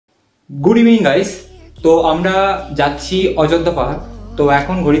Good evening guys. তো আমরা যাচ্ছি অযোধ্যা পাহাড়। তো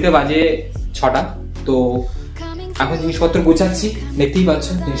এখন ঘড়িতে বাজে 6টা। তো এখন জিনিসপত্র গুছাচ্ছি, দেখতেই পাচ্ছ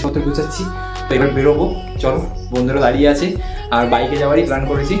জিনিসপত্র গুছাচ্ছি। তো এবার বেরোবো, চলো। বন্ধুরা দাঁড়িয়ে আছে আর বাইকে যাওয়ারই প্ল্যান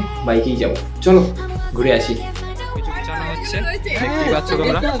করেছি, বাইকেই যাবো। চলো ঘুরে আসি। কিছু গুছানো হচ্ছে, দেখতেই পাচ্ছ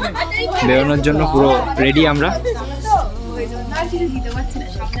তোমরা। বেরোনোর জন্য পুরো রেডি আমরা।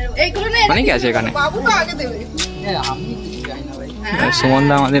 অনেক আছে এখানে।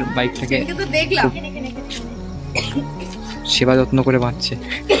 সুমনদা আমাদের বাইকটাকে সেবা যত্ন করে বাঁচছে।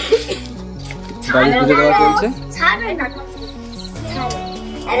 গাড়ি পুজো দেওয়া চলছে।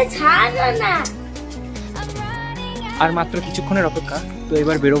 আর মাত্র কিছুক্ষণের অপেক্ষা। তো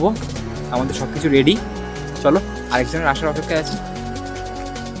এবার বেরোবো, আমাদের সবকিছু রেডি। চলো, আরেকজনের আসার অপেক্ষায় আছি।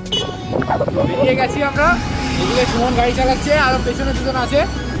 বেরিয়ে গেছি আমরা। এদিকে সুমন গাড়ি চালাচ্ছে আর পেছনে দুজন আছে,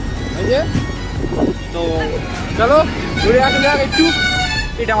 এই যে। তো চলো ঘুরে আসা যাক একটু।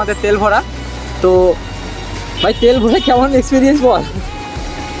 এটা আমাদের তেল ভরা। তো ভাই, তেল ভরে কেমন এক্সপিরিয়েন্স বল?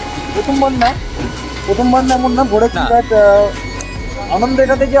 প্রথমবার না এমন না, ভরে আনন্দ।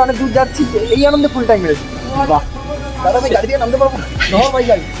 এটা থেকে অনেক দূর যাচ্ছি, এই আনন্দে ফুল টাইম মেরেছি। বাহ দাদা, আমি গাড়ি দিয়ে নামতে পারবো না? ভাই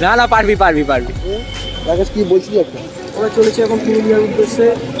গাড়ি না পারবি। রাকেশ কি বলছিলি একটা? ওরা চলেছে এখন পুরুলিয়ার উদ্দেশ্যে।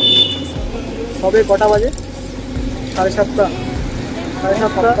 সবে কটা বাজে? 7:30।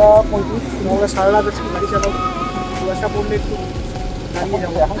 7:35। আমরা সারা রাত গাড়ি চালাবো। কুয়াশা পড়লে একটু দাঁড়িয়ে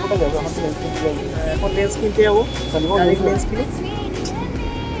যাবো। এখন কোথায় যাবো? এখন লেন্স কিনতে যাবো। লেন্স কিনে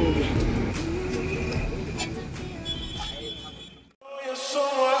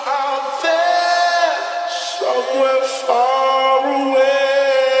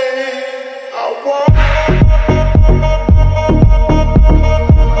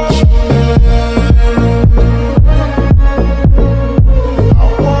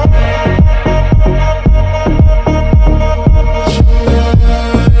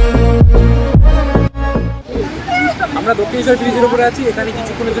আমরা দক্ষিণেশ্বর ব্রিজের উপরে আছি। এখানে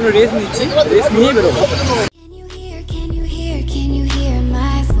কিছুক্ষণের জন্য রেস্ট নিচ্ছি, রেস্ট নিয়ে বেরোবো।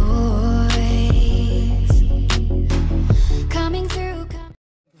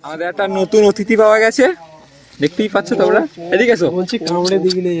 আমাদের একটা নতুন অতিথি পাওয়া গেছে, দেখতেই পাচ্ছ তোমরা। এদিকে এসো। বলছি কামড়ে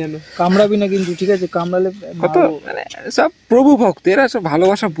দিবি যেন, কামড়াবি না কিন্তু, ঠিক আছে? কামড়ালে কত মানে সব প্রভু ভক্ত, এরা সব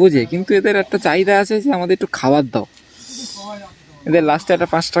ভালোবাসা বোঝে, কিন্তু এদের একটা চাহিদা আছে যে আমাদের একটু খাবার দাও। এদের লাস্টে একটা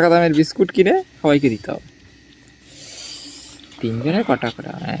 5 টাকা দামের বিস্কুট কিনে সবাইকে দিতে হবে। 3 জনের কটা করে?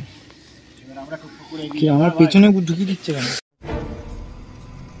 হ্যাঁ, কি আমার পেছনে ঢুকিয়ে দিচ্ছে কেন?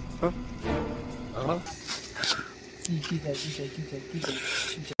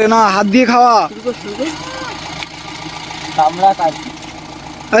 না, হাত দিয়ে খাওয়া।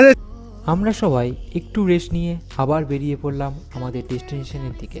 আমরা সবাই একটু রেস্ট নিয়ে আবার বেরিয়ে পড়লাম আমাদের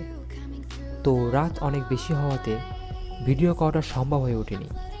ডেস্টিনেশনের দিকে। তো রাত অনেক বেশি হওয়াতে ভিডিও করাটা সম্ভব হয়ে ওঠেনি।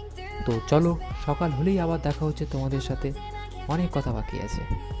 তো চলো, সকাল হলেই আবার দেখা হচ্ছে তোমাদের সাথে। অনেক কথা বাকি আছে,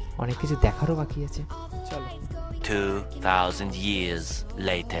 অনেক কিছু দেখারও বাকি আছে। চলো। 2000 years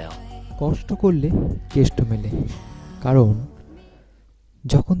later. কষ্ট করলে কেষ্ট মেলে, কারণ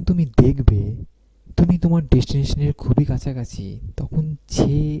যখন তুমি দেখবে তুমি তোমার ডেস্টিনেশনের খুবই কাছাকাছি, তখন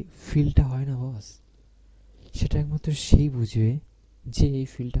যে ফিলটা হয় না বস, সেটা একমাত্র সেই বুঝবে যে এই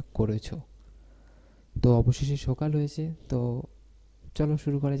ফিলটা করেছো। তো অবশেষে সকাল হয়েছে, তো চলো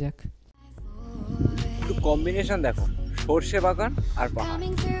শুরু করা যাক। একটু কম্বিনেশন দেখো, সর্ষে বাগান আর পাহাড়,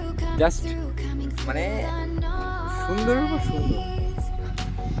 জাস্ট মানে সুন্দর সুন্দর।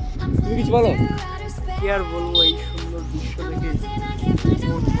 তুমি কিছু বলো? কি আর বলবো, এই সুন্দর দৃশ্য দেখে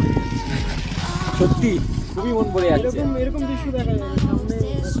সত্যি খুবই মন ভরে যাচ্ছে। এরকম দৃশ্য দেখা যায় সামনে,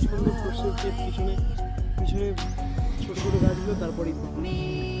 সুন্দর সর্ষের ক্ষেত, পিছনে ছোট ছোট গাছগুলো, তারপরেই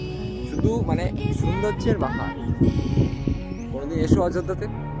শুধু মানে সৌন্দর্যের বাহার। কোনোদিন এসো অযোধ্যাতে,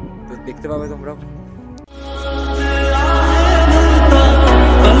 তো দেখতে পাবে তোমরা।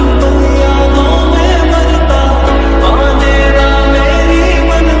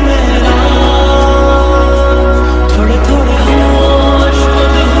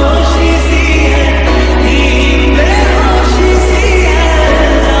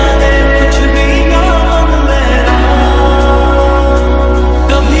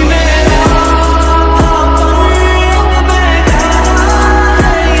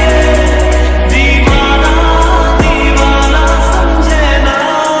 The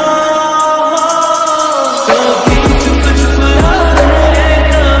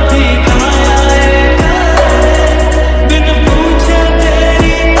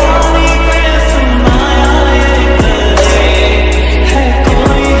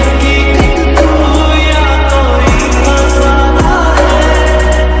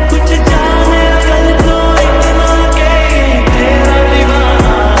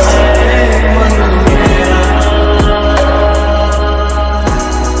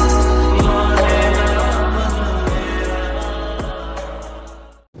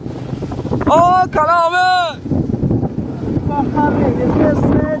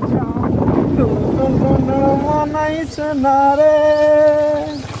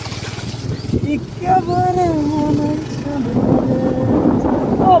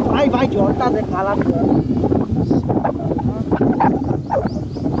ও ভাই ভাই জলটা দেখ কালার।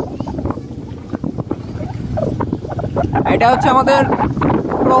 এটা হচ্ছে আমাদের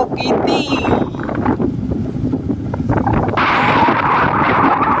প্রকৃতি।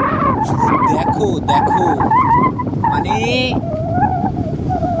 দেখো দেখো, মানে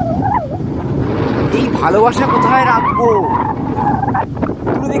এই ভালোবাসা কোথায় রাখবো?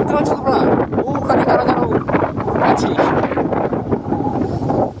 তুমি দেখতে পাচ্ছ তোমরা? ওখানে কারা কারা আছে।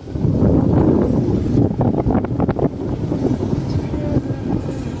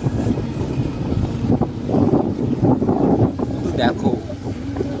 দেখো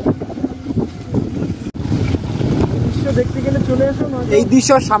দেখতে গেলে চলে এসো না। এই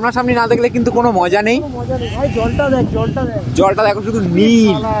দৃশ্য সামনাসামনি না দেখলে কিন্তু কোনো মজা নেই। ভাই জলটা দেখ, জলটা দেখ, জলটা দেখো শুধু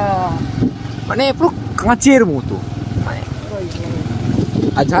নীল, মানে পুরো কাঁচের মতো।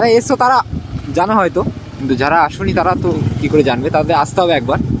 আর যারা এসছো তারা জানা হয়তো, কিন্তু যারা আসেনি তারা তো কি করে জানবে? তাদের আসতে হবে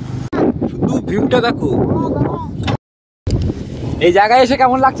একবার। শুধু ভিউটা দেখো। এই জায়গায় এসে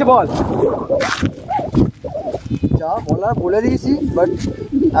কেমন লাগছে বল? যা বলার বলে দিয়েছি, বাট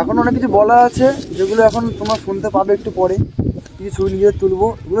এখন অনেক কিছু বলা আছে যেগুলো এখন তোমরা শুনতে পাবে একটু পরে। কিছু ছবি নিজের তুলবো,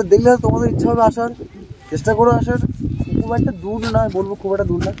 এগুলো দেখলে তোমাদের ইচ্ছা হবে আসার, চেষ্টা করো আসার। খুব একটা দূর না, বলবো খুব একটা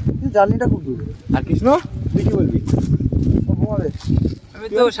দূর না, কিন্তু জার্নিটা খুব দূর। আর কৃষ্ণ তুই কি বলবি? আমি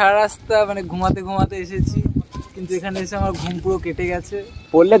তো সারা রাস্তা মানে ঘুমাতে ঘুমাতে এসেছি, কিন্তু এখানে এসে আমার ঘুম পুরো কেটে গেছে।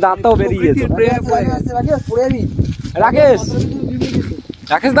 পড়লে দাঁতটাও বেরিয়ে যেত। রাকেশ,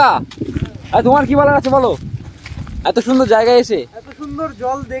 রাকেশ দা, আর তোমার কি বলার আছে বলো? এত সুন্দর জায়গায় এসে এত সুন্দর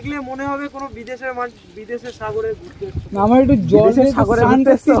জল দেখলে মনে হবে কোনো বিদেশের সাগরে ঘুরতে। আমার একটু জলের সাগরে স্নান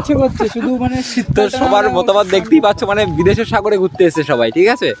ঘুরতে করতে ইচ্ছে করছে, শুধু মানে তো শীতকাল। সবার মতামত দেখতেই পাচ্ছ, মানে বিদেশের সাগরে ঘুরতে এসেছে সবাই। ঠিক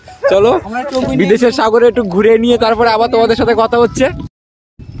আছে, চলো আমরা টুপি বিদেশের সাগরে একটু ঘুরে নিয়ে তারপরে আবার তোমাদের সাথে কথা হচ্ছে।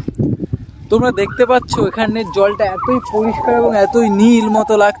 তোমরা দেখতে পাচ্ছ এখানের জলটা এতই পরিষ্কার এবং এতই নীল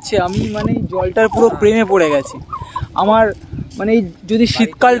মতো লাগছে, আমি মানে এই জলটার পুরো প্রেমে পড়ে গেছি। আমার মানে যদি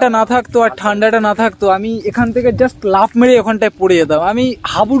শীতকালটা না থাকতো আর ঠান্ডাটা না থাকতো, আমি এখান থেকে জাস্ট লাফ মেরে ওখানটায় পড়ে যেতাম। আমি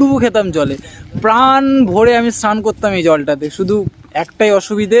হাবুডুবু খেতাম জলে, প্রাণ ভরে আমি স্নান করতাম এই জলটাতে। শুধু একটাই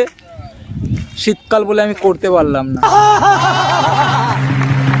অসুবিধে, শীতকাল বলে আমি করতে পারলাম না।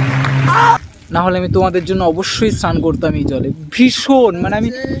 না হলে আমি তোমাদের জন্য অবশ্যই স্নান করতাম এই জলে। ভীষণ মানে আমি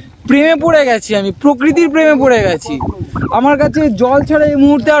প্রেমে পড়ে গেছি, আমি প্রকৃতির প্রেমে পড়ে গেছি। আমার কাছে জল ছাড়া এই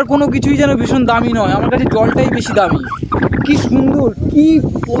মুহূর্তে আর কোনো কিছুই যেন ভীষণ দামি নয়, আমার কাছে জলটাই বেশি দামি। কি সুন্দর, কি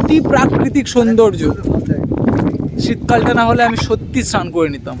অতি প্রাকৃতিক সৌন্দর্য। শীতকালটা না হলে আমি সত্যি স্নান করে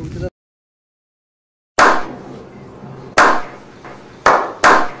নিতাম।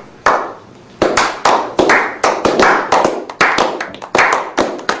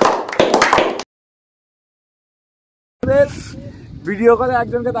 ভিডিও করে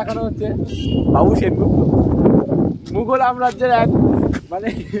একজনকে দেখানো হচ্ছে, বাবু সেনগুপ্ত, মুঘল সাম্রাজ্যের এক মানে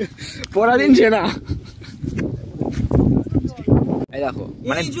পরাধীন সেনা। এই দেখো,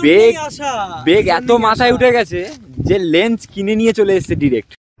 মানে বেগ এত মাথায় উঠে গেছে যে লেন্স কিনে নিয়ে চলে এসেছে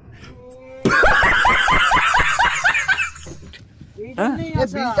ডিরেক্ট।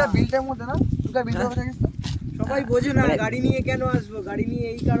 বিলটার মধ্যে না, সবাই বোঝে না গাড়ি নিয়ে কেন আসবো, গাড়ি নিয়ে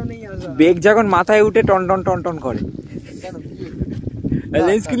এই কারণেই আসবো। বেগ যখন মাথায় উঠে টন টন টন টন করে,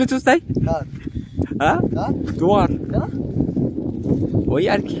 লেন্স কিনেছিস তাই? হ্যাঁ তোমার ওই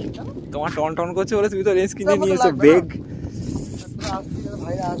আর কি, তোমার টন টন করছে বলে তুমি তো লেন্স কিনে নিয়েছো। বেগ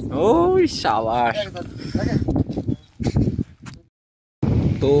ওই সাবাস।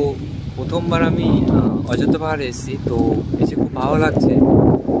 তো প্রথমবার আমি অযোধ্যা পাহাড়ে এসেছি, তো এসে খুব ভালো লাগছে।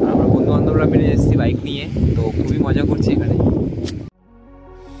 আমরা বন্ধু বান্ধবরা মিলে এসেছি বাইক নিয়ে, তো খুবই মজা করছি এখানে।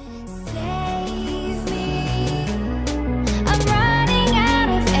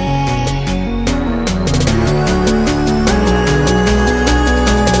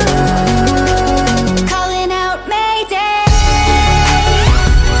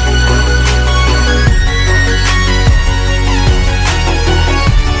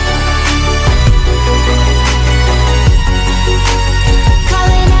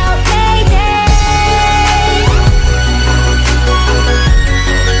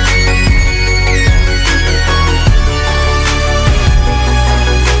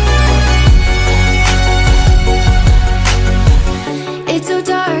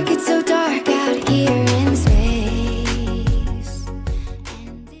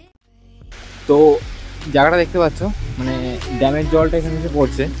 তো জায়গাটা দেখতে পাচ্ছ, মানে ড্যামের জলটা এখানে এসে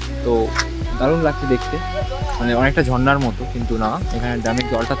পড়ছে, তো দারুণ লাগছে দেখতে। মানে অনেকটা ঝর্ণার মতো, কিন্তু না, এখানে ড্যামের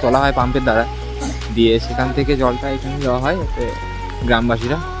জলটা তোলা হয় পাম্পের দ্বারা দিয়ে, সেখান থেকে জলটা এখানে দেওয়া হয়, যাতে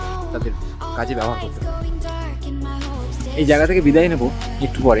গ্রামবাসীরা তাদের কাজে ব্যবহার করতে পারে। এই জায়গা থেকে বিদায় নেব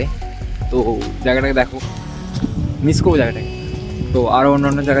একটু পরে। তো জায়গাটাকে দেখো, মিস করবো জায়গাটাকে। তো আরও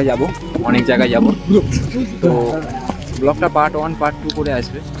অন্য জায়গায় যাব, অনেক জায়গায় যাব। তো ব্লগটা পার্ট 1 পার্ট 2 করে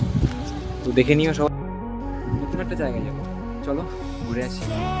আসবে, তো দেখে নিও সব। নতুন একটা জায়গায় যাবো, চলো ঘুরে আসি।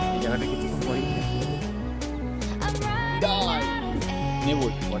 এই জায়গাটা কিছুক্ষণ পরেই নেবো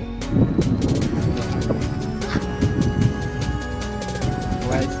একটু পরে।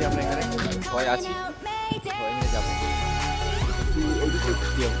 সবাই আসছি আমরা এখানে, সবাই আছি, সবাই মিলে যাবো।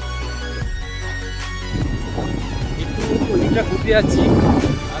 একটু ওইদিকটা ঘুরতে যাচ্ছি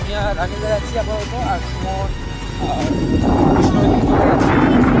আমি, আর আগে যাচ্ছি আপাতত, আর সুমন আর কৃষ্ণ চলে যাচ্ছি।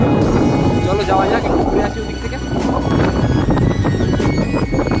 চলো যাওয়া যাক, একটু ঘুরে আসি ওদিক থেকে।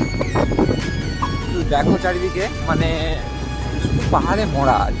 দেখো চারিদিকে মানে শুধু পাহাড়ে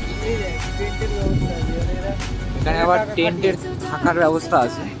মরা আর কি। এখানে আবার টেন্টের থাকার ব্যবস্থা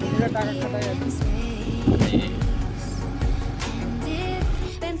আছে।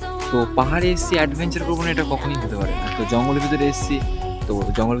 তো পাহাড়ে এসছি অ্যাডভেঞ্চার করবো না, এটা কখনই হতে পারে না। তো জঙ্গলের ভিতরে এসছি, তো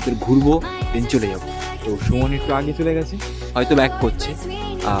জঙ্গলের ভিতরে ঘুরবো, দেন চলে যাবো। তো সুমন একটু আগে চলে গেছে, হয়তো ব্যাক করছে।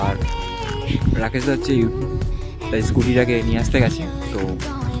 আর রাকেশ দা হচ্ছে তাই স্কুটিটাকে নিয়ে আসতে গেছে। তো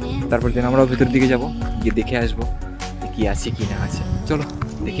তারপর দিন আমরাও ভেতর দিকে যাব, গিয়ে দেখে আসবো কি আছে কি না আছে। চলো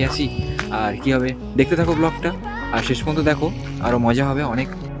দেখে আসি, আর কি হবে দেখতে থাকো ব্লগটা, আর শেষ পর্যন্ত দেখো, আরও মজা হবে অনেক।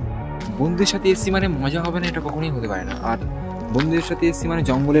 বন্ধুদের সাথে এসছি মানে মজা হবে না, এটা কখনোই হতে পারে না। আর বন্ধুদের সাথে এসছি মানে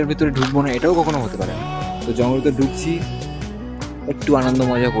জঙ্গলের ভেতরে ঢুকবো না, এটাও কখনো হতে পারে না। তো জঙ্গলের ভিতরে ঢুকছি, একটু আনন্দ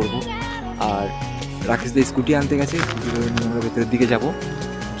মজা করবো। আর রাকেশ দা স্কুটি আনতে গেছে, আমরা ভেতরের দিকে যাব,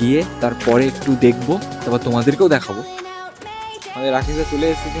 গিয়ে তারপরে একটু দেখবো, তারপর তোমাদেরকেও দেখাবো। আমাদের রাকেশ দা চলে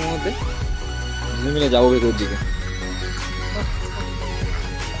এসেছে মধ্যে, মিলে যাবো ভেতরের দিকে।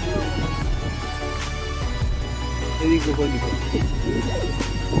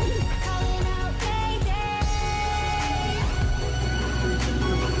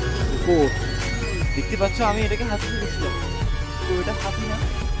 দেখতে পাচ্ছ আমি এটাকে হাতি দিয়েছিলাম, তো এটা হাতি না,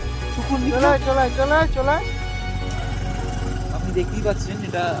 চলায়। আপনি দেখতেই পাচ্ছেন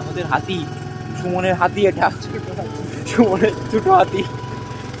এটা আমাদের হাতি, সুমনের হাতি। এটা সুমনের ছোট হাতি,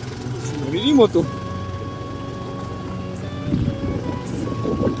 সুমনেরই মতো।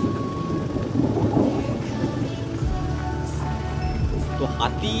 তো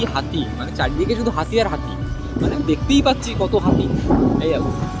হাতি মানে চারিদিকে শুধু হাতি আর হাতি, মানে দেখতেই পাচ্ছি কত হাতি। এই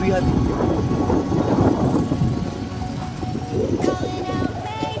 2 হাতি।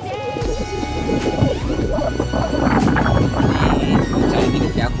 চারিদিকে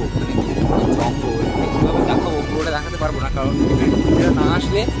দেখো মানে জঙ্গল, কিভাবে দেখাবো পুরোটা দেখাতে পারবো না, কারণ এটা না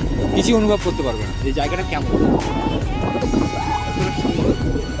আসলে কিছু অনুভব করতে পারবে না এই জায়গাটা কেমন।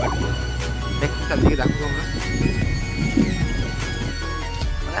 দেখো চারদিকে দেখো আমরা,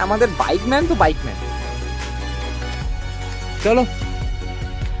 মানে আমাদের বাইকম্যান তো বাইকম্যান। চলো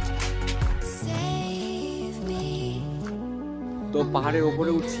তো পাহাড়ের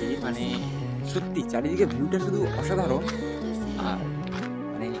ওপরে উঠছি, মানে সত্যি চারিদিকে ভিউটা শুধু অসাধারণ। আর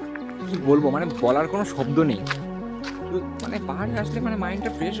মানে কি বলবো, মানে বলার কোনো শব্দ নেই। মানে পাহাড়ে আসলে মানে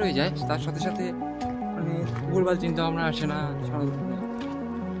মাইন্ডটা ফ্রেশ হয়ে যায়, তার সাথে সাথে মানে ভুলভাল চিন্তা ভাবনা আসে না,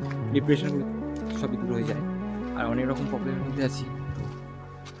 ডিপ্রেশন সবই দূর হয়ে যায়। আর অনেক রকম প্রবলেমের মধ্যে আছি,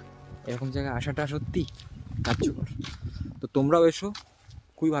 তো এরকম জায়গায় আসাটা সত্যি কার্যকর। তো তোমরাও এসো,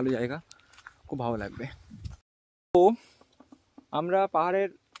 খুবই ভালো জায়গা, খুব ভালো লাগবে। তো আমরা পাহাড়ের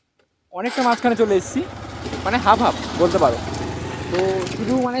অনেকটা মাঝখানে চলে এসেছি, মানে হাফ হাফ বলতে পারো। তো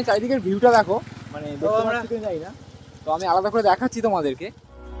শুধু মানে চারিদিকের ভিউটা দেখো, মানে দেখতে যাই না, তো আমি আলাদা করে দেখাচ্ছি তোমাদেরকে।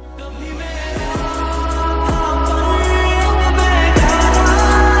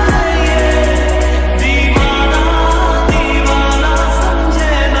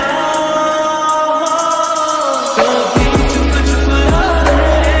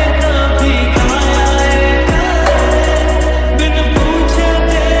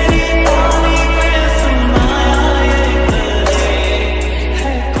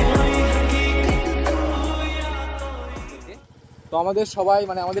 তো আমাদের সবাই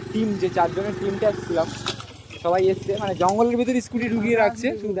মানে আমাদের টিম, যে 4 জনের টিমটা আসছিলাম, সবাই এসছে, মানে জঙ্গলের ভিতরে স্কুটি ঢুকিয়ে রাখছে,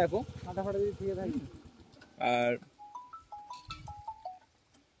 শুধু দেখো ফাটা দিয়ে ঠিক থাকে। আর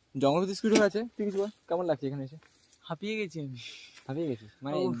জঙ্গলের ভিতরে স্কুটি আছে, তুই কিছু কেমন লাগছে এখানে এসে? হাঁপিয়ে গেছি আমি। হাঁপিয়ে গেছিস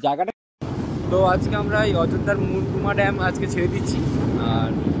মানে জায়গাটা। তো আজকে আমরা এই অযোধ্যার মুরগুমা ড্যাম আজকে ছেড়ে দিচ্ছি, আর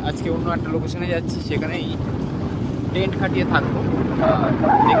আজকে অন্য একটা লোকেশনে যাচ্ছি, সেখানেই টেন্ট খাটিয়ে থাকবো। আর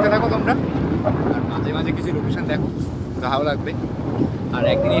দেখতে থাকো তোমরা, আর মাঝে মাঝে কিছু লোকেশন দেখো, ভালো লাগবে। আর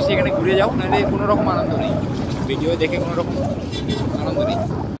একদিন এসে এখানে ঘুরে যাও, নাহলে কোনো রকম আনন্দ নেই, ভিডিও দেখে কোনো রকম আনন্দ নেই।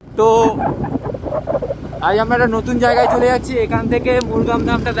 তো আজ আমরা একটা নতুন জায়গায় চলে যাচ্ছি। এখান থেকে মুরগাম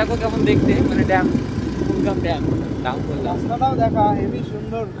ধামটা দেখো কেমন দেখতে, মানে ড্যাম, মুরগাম ড্যাম। রাস্তাটাও দেখা হেভি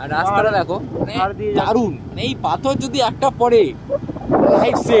সুন্দর, আর রাস্তাটা দেখো মানে ধার দিয়ে যাচ্ছে। দারুণ। মানে এই পাথর যদি একটা পড়ে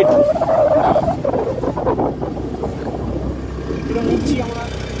লাইট সেট। আমরা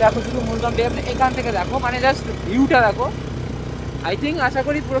দেখো শুধু মুরগাম ড্যাম এখান থেকে দেখো, মানে জাস্ট ভিউটা দেখো। আই থিঙ্ক আশা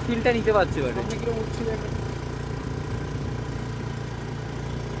করি পুরো ফিলটা নিতে পারছে এবারে।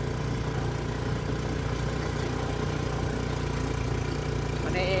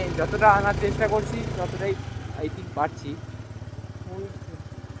 মানে যতটা আনার চেষ্টা করছি ততটাই আই থিঙ্ক পারছি।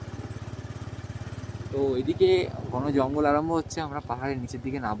 তো এদিকে ঘন জঙ্গল আরম্ভ হচ্ছে, আমরা পাহাড়ের নিচের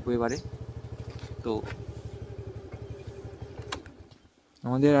দিকে নামবো এবারে। তো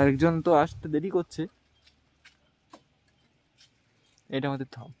আমাদের আরেকজন তো আসতে দেরি করছে। এটা আমাদের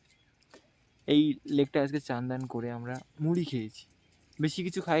থাম। এই লেকটা আজকে চান দান করে আমরা মুড়ি খেয়েছি, বেশি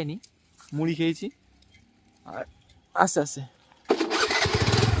কিছু খাইনি, মুড়ি খেয়েছি। আর আস্তে আস্তে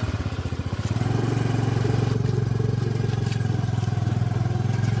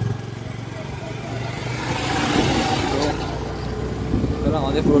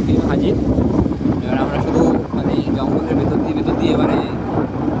আমাদের পুরো টিম হাজির। এবার আমরা শুধু মানে জঙ্গলের ভেতর দিয়ে এবারে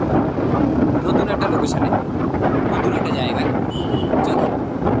নতুন একটা লোকেশনে, নতুন একটা জায়গায় চলো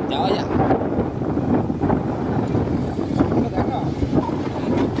যাওয়া যাক।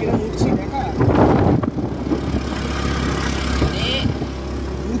 মানে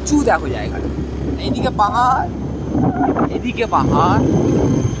উঁচু দেখো জায়গাটা, এইদিকে পাহাড়, এদিকে পাহাড়,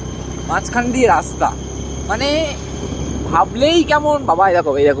 মাঝখান দিয়ে রাস্তা। মানে ভাবলেই কেমন বাবা।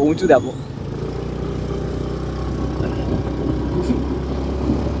 দেখো এই দেখো উঁচু দেখো।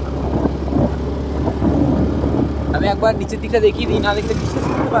 আমি একবার নিচের দিকটা দেখিয়ে দিই, না দেখলে বিশ্বাস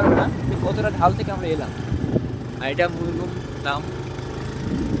করতে পারবো না কতটা ঢাল থেকে আমরা এলাম। আর এটা মুরগুম দাম,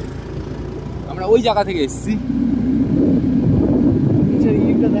 আমরা ওই জায়গা থেকে এসেছি।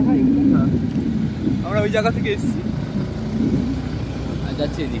 আমরা ওই জায়গা থেকে এসেছি আর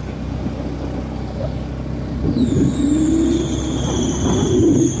যাচ্ছি এদিকে।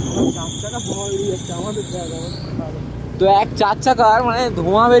 তো এক 4 চাকার মানে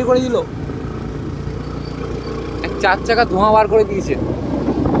ধোঁয়া বের করে দিল, এক 4 চাকা ধোঁয়া বার করে দিয়েছে।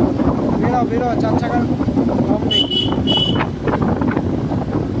 4 চাকার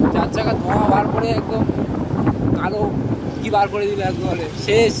 4 চাকা ধোঁয়া বার করে একদম কালো কি বার করে দিল একবারে।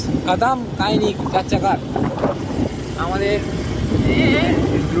 শেষ খতম কাহিনি 4 চাকার। আমাদের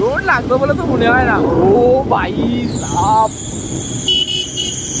ড্রোন লাগবে বলে তো মনে হয় না। ও ভাই সাপ,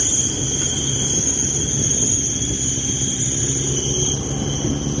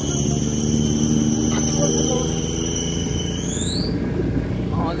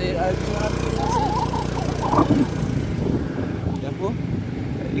 আমাদের দেখো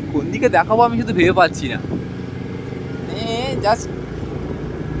কোন দিকে দেখাবো আমি শুধু ভেবে পাচ্ছি না। জাস্ট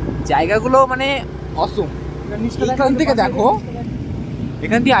জায়গাগুলো মানে অসম। এখান থেকে দেখো,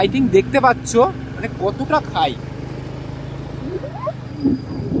 এখান দিয়ে আই থিঙ্ক দেখতে পাচ্ছ মানে কতটা খাই।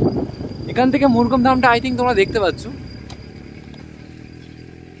 এখান থেকে মুরগুম ধামটা আই থিঙ্ক তোমরা দেখতে পাচ্ছ।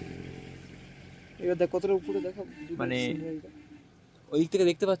 এবার দেখ কতটা উপরে দেখা, মানে ওই দিক থেকে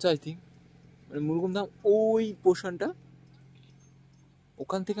দেখতে পাচ্ছ আই থিঙ্ক, মানে মুরগুম ধাম ওই পোর্শনটা,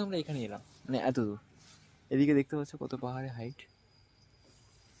 ওখান থেকে আমরা এখানে এলাম, মানে এত দূর। এদিকে দেখতে পাচ্ছ কত পাহাড়ের হাইট।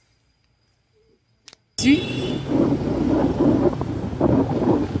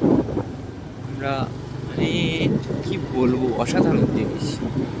 আমরা মানে কি বলবো, অসাধারণ জিনিস।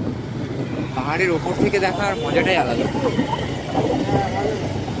 পাহাড়ের ওপর থেকে দেখার মজাটাই আলাদা।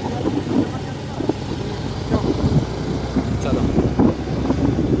 চলো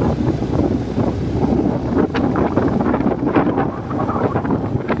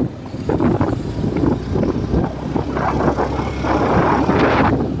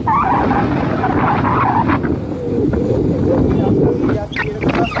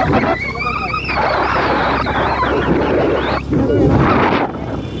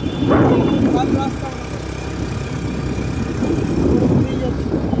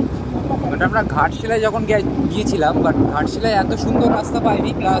আমরা ঘাটশিলায় যখন গিয়েছিলাম, বাট ঘাটশিলায় এত সুন্দর রাস্তা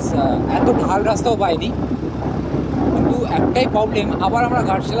পাইনি, প্লাস এত ঢাল রাস্তাও পাইনি। কিন্তু একটাই প্রবলেম, আবার আমরা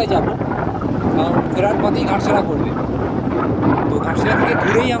ঘাটশিলায় যাব, কারণ ফেরার পথেই ঘাটশিলা করবে। তো ঘাটশিলা থেকে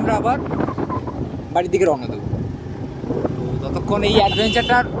ঘুরেই আমরা আবার বাড়ির দিকে রওনা দেবো। তো ততক্ষণ এই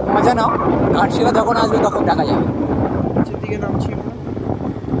অ্যাডভেঞ্চারটার মজা নাও, ঘাটশিলা যখন আসবে তখন দেখা যাবে। দিকে নামছি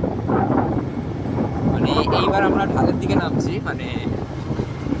মানে এইবার আমরা ঢালের দিকে নামছি, মানে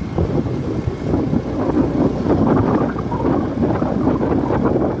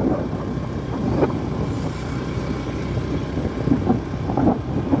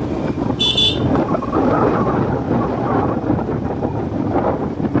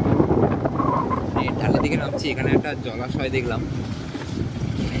যাচ্ছি, এখানে একটা জলাশয় দেখলাম,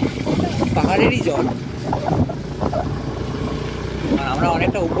 পাহাড়েরই জল, আর আমরা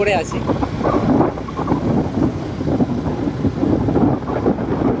অনেকটা উপরে আছি।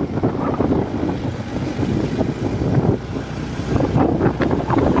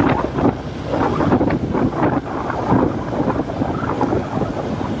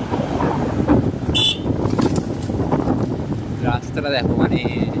 রাস্তাটা দেখো, মানে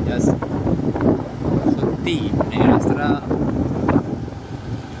জাস্ট সত্যি, মানে রাস্তাটা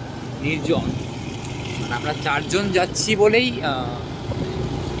নির্জন। মানে আমরা 4 জন যাচ্ছি বলেই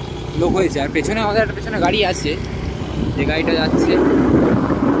লোক হয়েছে, আর পেছনে আমাদের একটা পেছনে গাড়ি আছে, যে গাড়িটা যাচ্ছে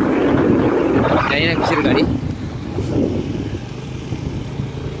জানি না কিসের গাড়ি।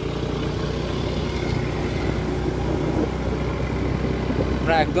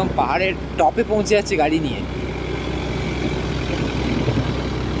 আমরা একদম পাহাড়ের টপে পৌঁছে যাচ্ছি গাড়ি নিয়ে।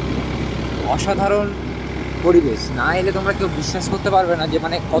 অসাধারণ পরিবেশ, না এলে তোমরা কেউ বিশ্বাস করতে পারবে না যে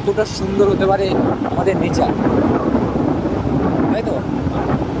মানে কতটা সুন্দর হতে পারে আমাদের নেচার, তাই তো?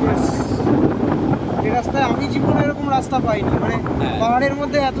 এই রাস্তায় আমি জীবনে এরকম রাস্তা পাইনি, মানে পাহাড়ের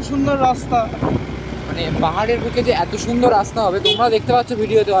মধ্যে এত সুন্দর রাস্তা, মানে পাহাড়ের বুকে যে এত সুন্দর রাস্তা হবে, তোমরা দেখতে পাচ্ছ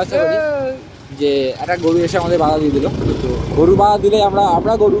ভিডিওতে আশা করি, যে একটা গরু এসে আমাদের বাধা দিয়ে দিল। তো গরু বাধা দিলে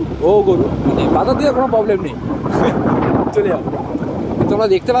আমরা গরু, ও গরু, মানে বাধা দিয়ে কোনো প্রবলেম নেই, চলে যাও। তোমরা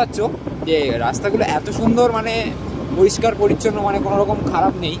দেখতে পাচ্ছ যে রাস্তাগুলো এত সুন্দর, মানে পরিষ্কার পরিচ্ছন্ন, মানে কোনো রকম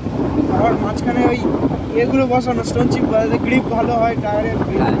খারাপ নেই। আবার মাঝখানে ওই এগুলো বসানো স্টোন চিপ, গ্রিপ ভালো হয় টায়ারের,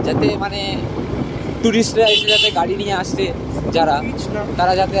 যাতে মানে টুরিস্টরা এসে যাতে গাড়ি নিয়ে আসছে যারা,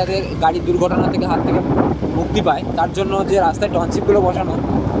 তারা যাতে তাদের গাড়ির দুর্ঘটনা থেকে হাত থেকে মুক্তি পায়, তার জন্য যে রাস্তায় টনচিপগুলো বসানো,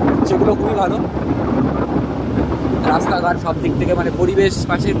 সেগুলো খুবই ভালো। রাস্তাঘাট সব দিক থেকে, মানে পরিবেশ,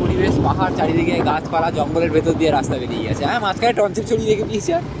 পাশের পরিবেশ, পাহাড়, চারিদিকে গাছপালা, জঙ্গলের ভেতর দিয়ে রাস্তা বেরিয়ে গেছে। হ্যাঁ, মাঝখানে টনচিপ ছড়িয়ে রেখে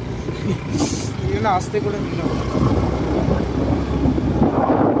দিয়েছে, আস্তে করে নিলাম।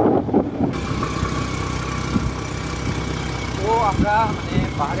 তো আমরা মানে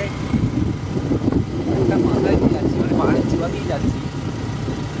পাহাড়ের মাথায় দিয়ে যাচ্ছি, মানে পাহাড়ের চূড়া দিয়ে যাচ্ছি,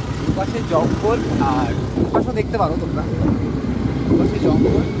 দুপাশে জঙ্গল, আর দুপাশে দেখতে পারো তোমরা, দুপাশে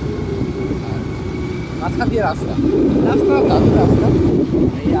জঙ্গল, আর মাঝখান দিয়ে রাস্তা দারুণ রাস্তা।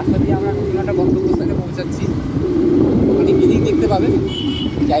 এই রাস্তা দিয়ে আমরা নতুন একটা গন্তব্যস্থানে পৌঁছাচ্ছি। ওখানে গিয়ে দেখতে পাবে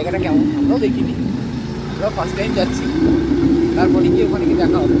জায়গাটা কেমন, আমরাও দেখিনি, আমরাও ফার্স্ট টাইম যাচ্ছি। তারপরে গিয়ে ওখানে গিয়ে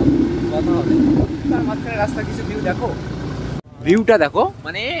দেখা হবে, কথা হবে। তার মাঝখানে রাস্তার কিছু ভিউ দেখো, ভিউটা দেখো,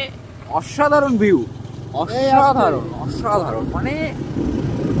 মানে অসাধারণ ভিউ, অসাধারণ, মানে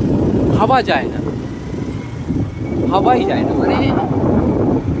ভাবা যায় না, ভাবাই যায় না, মানে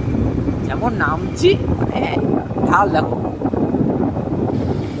যেমন নামছি, মানে ঢাল দেখো,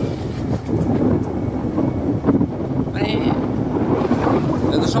 মানে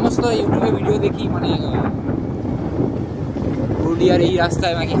যত সমস্ত ইউটিউবে ভিডিও দেখি, মানে পুরুলিয়ার এই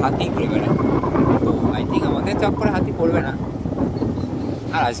রাস্তায় নাকি হাতি ঘুরে বেড়ায়। তো আই থিঙ্ক আমাদের চক্করে হাতি পড়বে না,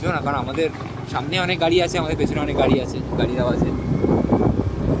 আর আসবেও না, কারণ আমাদের সামনে অনেক গাড়ি আছে, আমাদের পেছনে অনেক গাড়ি আছে, গাড়ির আওয়াজে।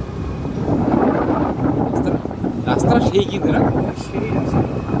 রাস্তাটা সেই কিন্তু না, সেই রাস্তা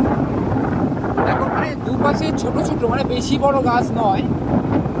দেখো, মানে দুপাশে ছোট ছোট, মানে বেশি বড় গাছ নয়,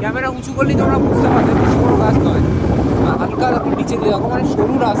 ক্যামেরা উঁচু করলেই তোমরা বুঝতে পারবে, বেশি বড় গাছ নয়, হালকা দেখো নিচে দিয়ে দেখো, মানে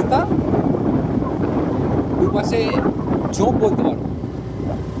সরু রাস্তা, দুপাশে ঝোপ বলতে পারো,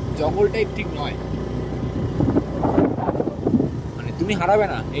 জঙ্গল টাইপ ঠিক নয়, মানে তুমি হারাবে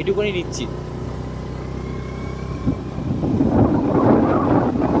না, এইটুকুনি নিচ্ছি।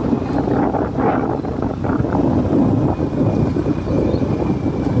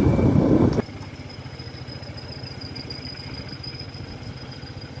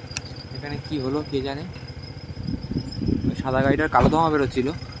 এখানে কি হলো কে জানে, সাদা গাড়িটার কালো ধোঁয়া বেরোচ্ছিল,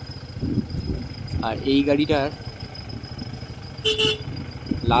 আর এই গাড়িটার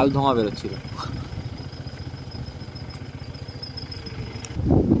লাল ধোঁয়া বেরোচ্ছিল।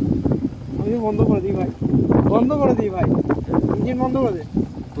 আমি বন্ধ করে দিই ভাই, ইঞ্জিন বন্ধ করে দে।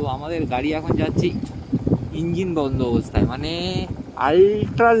 তো আমাদের গাড়ি এখন যাচ্ছে ইঞ্জিন বন্ধ অবস্থায়, মানে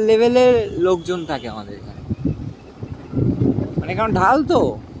আল্ট্রা লেভেলের লোকজন থাকে আমাদের এখানে, মানে কারণ ঢাল তো,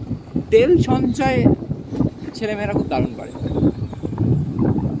 তেল সঞ্চয় ছেলেমেয়েরা খুব দারুণ করে।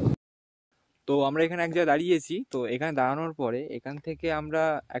 তো আমরা এখানে এক জায়গায় দাঁড়িয়েছি, তো এখানে দাঁড়ানোর পরে এখান থেকে আমরা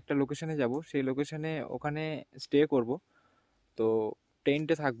একটা লোকেশনে যাব, সেই লোকেশনে ওখানে স্টে করব, তো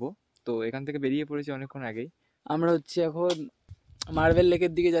টেন্টে থাকবো। তো এখান থেকে বেরিয়ে পড়েছি অনেকক্ষণ আগেই। আমরা হচ্ছে এখন মার্বেল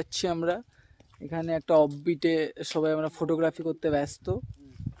লেকের দিকে যাচ্ছি। আমরা এখানে একটা অফবিটে সবাই আমরা ফটোগ্রাফি করতে ব্যস্ত,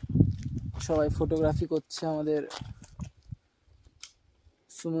 সবাই ফটোগ্রাফি করছে। আমাদের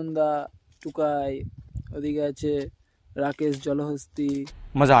সুমনদা, টুকাই, ওদিকে আছে রাকেশ, জলহস্তি,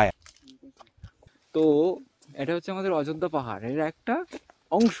 মজা আয়া। তো এটা হচ্ছে আমাদের অযোধ্যা পাহাড়, এর একটা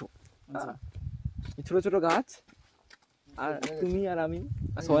অংশ। ছোট ছোট গাছ, আর তুমি আর আমি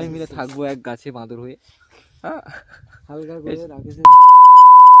সবাই মিলে থাকবো এক গাছে বাঁদর হয়ে। হালকা করে রাকেশের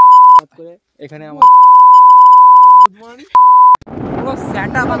করে এখানে আমার পুরো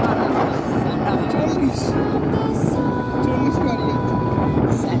স্যাটা বাঁধা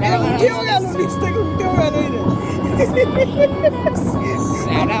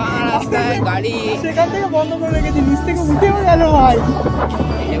গাড়ি সেখান থেকে বন্ধ করে রেখেছি, নিচ থেকে উঠেও গেল ভাই।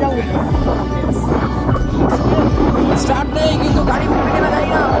 স্টার্ট নেই কিন্তু গাড়ি উঠবে না, যাই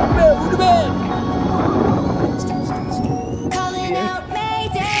না, উঠবে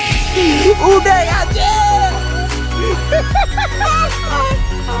উঠে গেছে।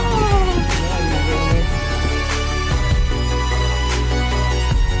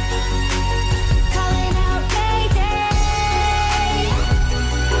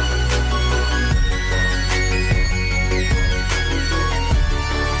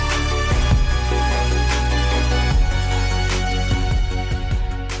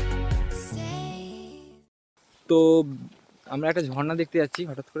 তো আমরা একটা ঝর্ণা দেখতে যাচ্ছি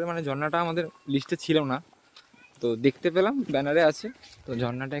হঠাৎ করে, মানে ঝর্ণাটা আমাদের লিস্টে ছিল না, তো দেখতে পেলাম ব্যানারে আছে, তো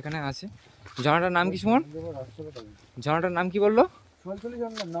ঝর্ণাটা এখানে আছে। ঝর্ণাটার নাম কি সুমন? ঝর্ণাটার নাম কি বললো?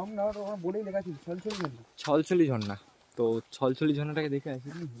 ছলছলি ঝর্ণা। তো ছলছলি ঝর্ণাটাকে দেখে আসি,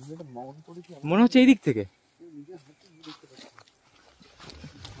 মনে হচ্ছে এই দিক থেকে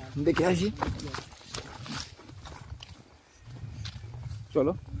দেখে আসি।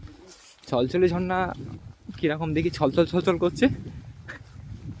 চলো, ছলছলি ঝর্ণা কিরকম দেখি, ছলছল ছলছল করছে,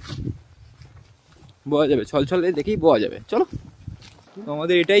 বোঝা যাবে, ছলছলে দেখেই বোঝা যাবে। চলো, তো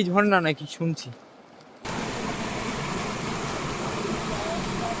আমাদের এটাই ঝর্ণা নাকি শুনছি।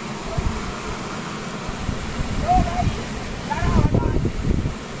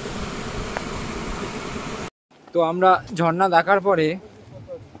 তো আমরা ঝর্ণা দেখার পরে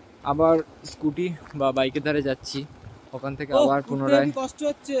আবার স্কুটি বা বাইকের ধারে যাচ্ছি, ওখান থেকে আবার পুনরায় কষ্ট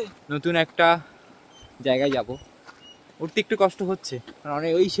হচ্ছে নতুন একটা জায়গায় যাব। উঠতে একটু কষ্ট হচ্ছে, কারণ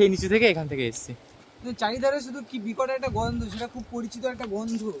অনেক ওই সেই নিচে থেকে এখান থেকে এসেছি। চারিধারে শুধু কি বিকট একটা গন্ধ, সেটা খুব পরিচিত একটা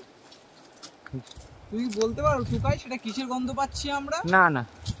গন্ধ। তুমি বলতে পারো টুকাই সেটা কিসের গন্ধ পাচ্ছি আমরা? না না,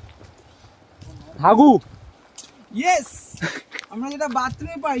 হাগু। ইয়েস, আমরা যেটা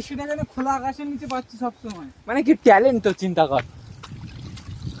বাথরুমে পাই সেটা এখানে খোলা আকাশের নিচে পাচ্ছি সব সময়। মানে কি ট্যালেন্ট তো, চিন্তা কর।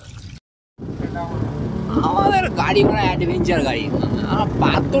 আমাদের গাড়ি মানে অ্যাডভেঞ্চার গাড়ি।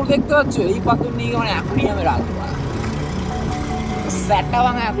 পাথর দেখতে পাচ্ছ, এই পাথর নিয়ে মানে অ্যাকুরিয়ামে রাখবো, স্যাটা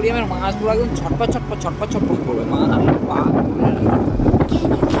ভাঙা অ্যাকুরিয়ামের মাছগুলো একদম ছটপট ছটপট ছটপট ছটপট করবে।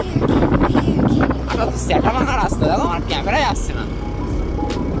 স্যাটা ভাঙা রাস্তা দেখো, আমার ক্যামেরায় আসছে না।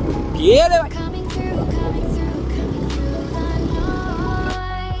 কে রে ভাই?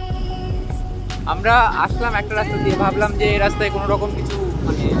 আমরা আসলাম একটা রাস্তা দিয়ে, ভাবলাম যে এই রাস্তায় কোনো রকম কিছু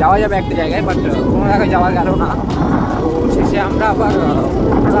মানে যাওয়া যাবে একটা জায়গায়, বাট কোনো জায়গায় যাওয়া গেল না। তো শেষে আমরা আবার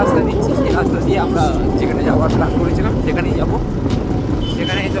রাস্তা দিচ্ছি, সেই রাস্তা দিয়ে আমরা যেখানে যাওয়ার প্ল্যান করেছিলাম সেখানেই যাবো।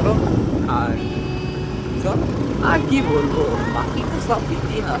 সেখানে চলো, আর চলো, আর কি বলবো, বাকি তো সব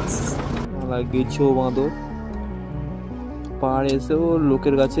ইতিহাস। গেছো বাঁদর পাড় এসেও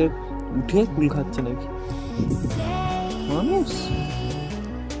লোকের গাছে উঠে কুল খাচ্ছে নাকি মানুষ।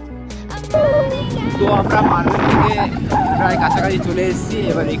 তো আমরা মার্কেট থেকে প্রায় কাছাকাছি চলে এসেছি,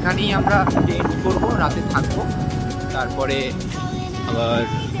 এবার এখানেই আমরা টেন্ট করবো, রাতে থাকবো, তারপরে আবার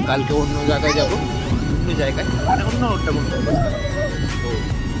কালকে অন্য জায়গায় যাবো, অন্য জায়গায় মানে অন্য রোডটা বলবো। তো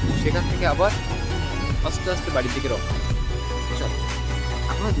সেখান থেকে আবার আস্তে আস্তে বাড়ির দিকে রওনা। চলো,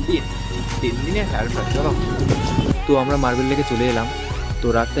 আমরা 3 দিনের হেয়ারফ্রাই। চলো, তো আমরা মার্বেল লেকে চলে এলাম, তো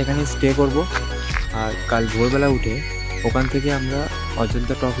রাতটা এখানে স্টে করব, আর কাল ভোরবেলা উঠে ওখান থেকে আমরা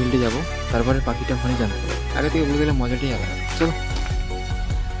অযোধ্যা টপ হিলটে যাবো, তারপরে পাখিটা ওখানে জানতে পারবো। আগে থেকে বলে দিলে মজাটাই আলাদা। চলো।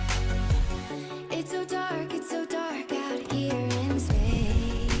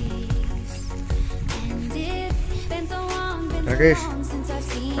 রাকেশ,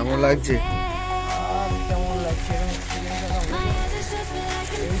 কেমন লাগছে? কেমন লাগছে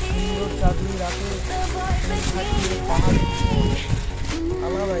এই সুন্দর চাঁদনি রাতে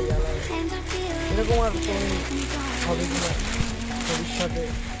আলাদা এরকম আর হবে কিনা ভবিষ্যতে।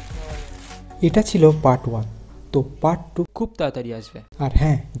 এটা ছিল পার্ট 1, তো পার্ট 2 খুব তাড়াতাড়ি আসবে। আর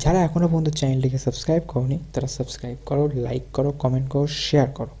হ্যাঁ, যারা এখনও পর্যন্ত চ্যানেলটিকে সাবস্ক্রাইব করোনি তারা সাবস্ক্রাইব করো, লাইক করো, কমেন্ট করো, শেয়ার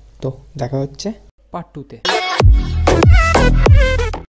করো। তো দেখা হচ্ছে পার্ট 2-তে।